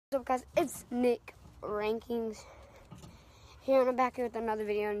What's up, guys? It's Nick Rankings here, and I'm back here with another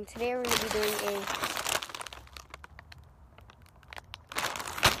video. And today we're going to be doing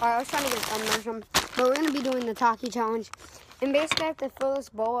I was trying to get a thumbnail or something, but we're going to be doing the Takis challenge. And basically, I have to fill this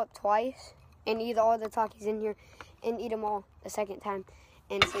bowl up twice and eat all the Takis in here and eat them all the second time.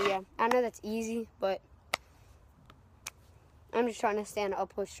 And so, yeah, I know that's easy, but I'm just trying to stand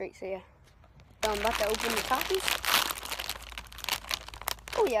up straight. So, yeah. So I'm about to open the Takis.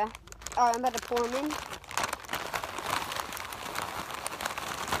 Oh, yeah. All right, I'm about to pour them in.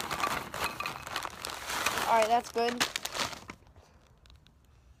 All right, that's good.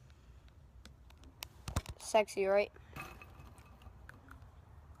 Sexy, right?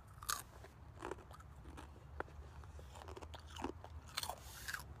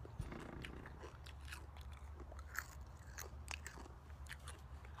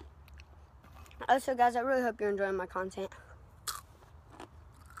 Also, guys, I really hope you're enjoying my content.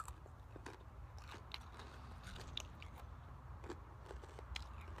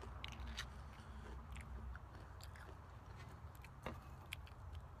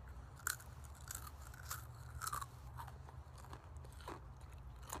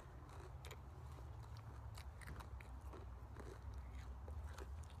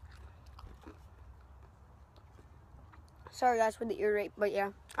 Sorry, guys, for the ear rape, but yeah,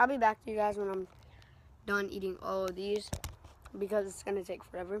 I'll be back to you guys when I'm done eating all of these because it's gonna take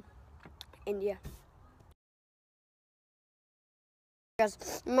forever. And yeah,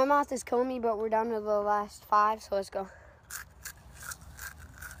 guys, my mouth is killing me, but we're down to the last 5, so let's go.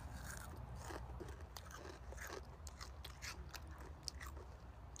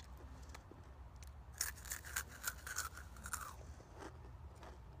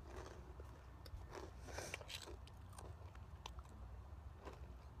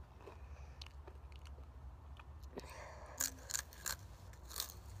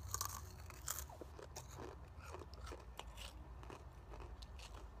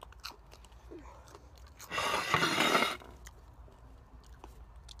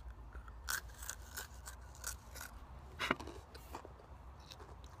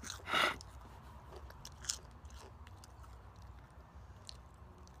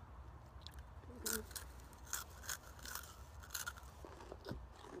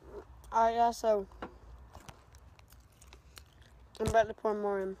 Alright, guys, so I'm about to pour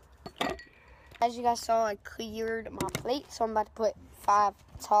more in. As you guys saw, I cleared my plate, so I'm about to put 5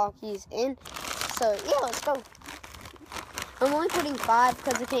 Takis in. So, yeah, let's go. I'm only putting 5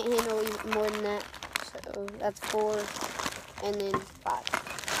 because I can't handle more than that. So, that's 4 and then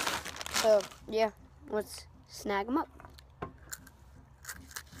 5. So, yeah, let's snag them up.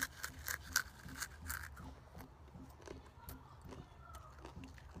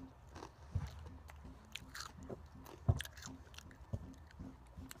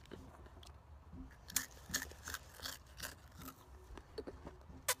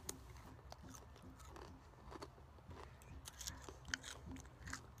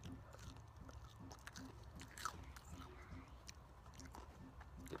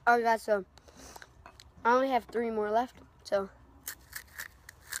 Alright, guys, so I only have 3 more left, so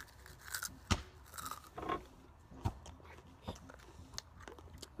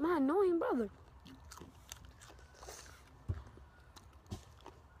my annoying brother.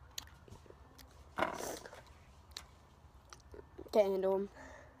 Can't handle him.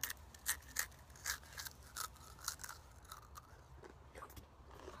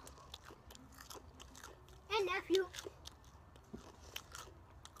 Hey, nephew.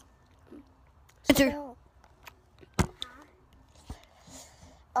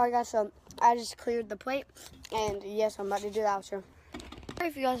 Alright, guys, so I just cleared the plate, and yes, I'm about to do the outro. Sorry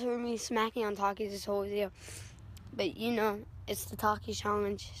if you guys heard me smacking on Takis this whole video, but you know, it's the Takis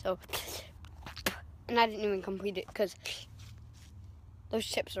challenge, so, and I didn't even complete it, because those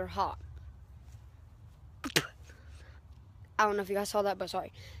chips are hot. I don't know if you guys saw that, but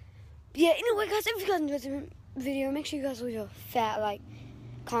sorry. But yeah, anyway, guys, if you guys enjoyed the video, make sure you guys leave a fat like,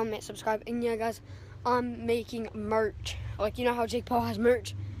 comment, subscribe, and yeah, guys, I'm making merch. Like, you know how Jake Paul has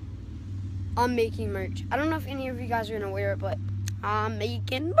merch? I'm making merch. I don't know if any of you guys are gonna wear it, but I'm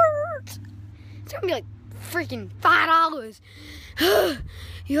making merch. It's gonna be like freaking $5.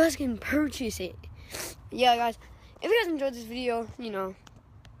 You guys can purchase it. Yeah, guys, if you guys enjoyed this video, you know,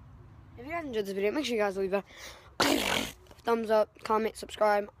 if you guys enjoyed this video, make sure you guys leave a thumbs up, comment,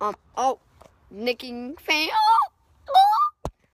 subscribe. Nicking fan.